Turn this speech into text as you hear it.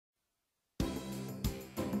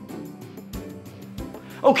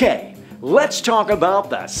Okay, let's talk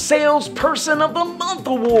about the Salesperson of the Month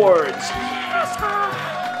Awards.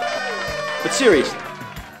 But seriously,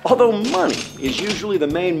 although money is usually the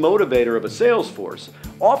main motivator of a sales force,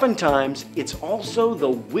 oftentimes it's also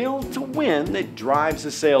the will to win that drives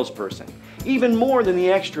a salesperson, even more than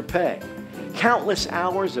the extra pay. Countless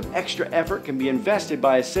hours of extra effort can be invested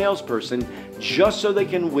by a salesperson just so they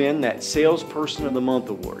can win that Salesperson of the Month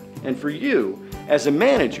award. And for you, as a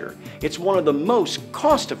manager, it's one of the most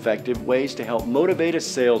cost-effective ways to help motivate a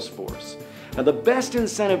sales force. Now, the best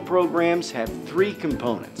incentive programs have three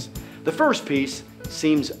components. The first piece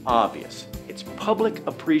seems obvious. It's public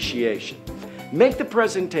appreciation. Make the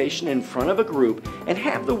presentation in front of a group and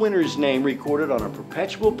have the winner's name recorded on a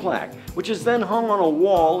perpetual plaque, which is then hung on a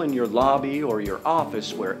wall in your lobby or your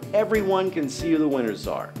office where everyone can see who the winners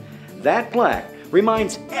are. That plaque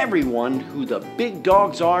reminds everyone who the big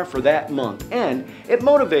dogs are for that month, and it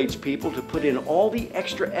motivates people to put in all the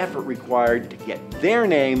extra effort required to get their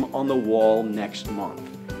name on the wall next month.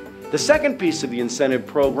 The second piece of the incentive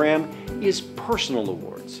program is personal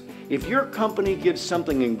awards. If your company gives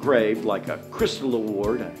something engraved, like a crystal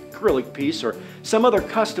award, an acrylic piece, or some other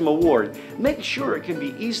custom award, make sure it can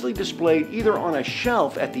be easily displayed either on a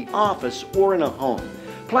shelf at the office or in a home.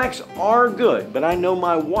 Plaques are good, but I know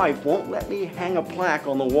my wife won't let me hang a plaque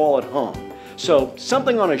on the wall at home. So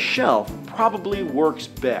something on a shelf probably works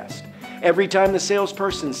best. Every time the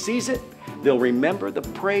salesperson sees it, they'll remember the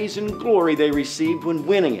praise and glory they received when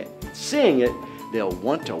winning it. Seeing it, they'll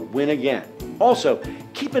want to win again. Also,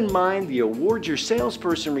 keep in mind the award your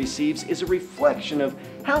salesperson receives is a reflection of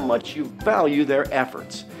how much you value their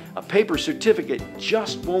efforts. A paper certificate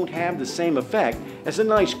just won't have the same effect as a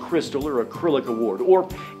nice crystal or acrylic award, or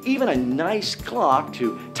even a nice clock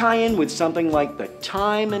to tie in with something like the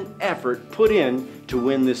time and effort put in to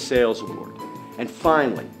win this sales award. And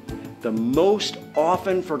finally, the most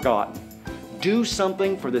often forgotten, do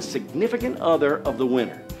something for the significant other of the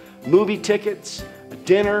winner. Movie tickets, a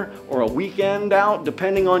dinner, or a weekend out,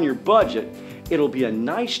 depending on your budget. It'll be a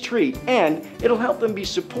nice treat, and it'll help them be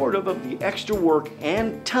supportive of the extra work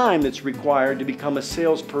and time that's required to become a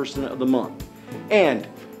Salesperson of the Month. And,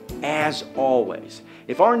 as always,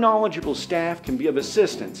 if our knowledgeable staff can be of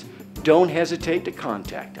assistance, don't hesitate to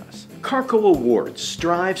contact us. Carco Awards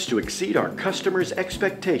strives to exceed our customers'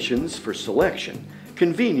 expectations for selection,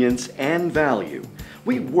 convenience, and value.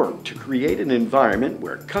 We work to create an environment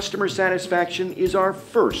where customer satisfaction is our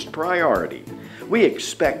first priority. We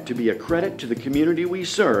expect to be a credit to the community we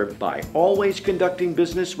serve by always conducting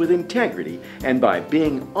business with integrity and by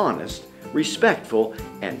being honest, respectful,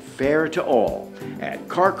 and fair to all. At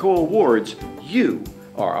Carco Awards, you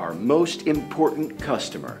are our most important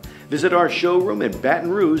customer. Visit our showroom in Baton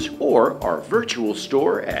Rouge or our virtual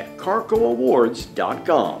store at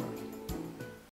carcoawards.com.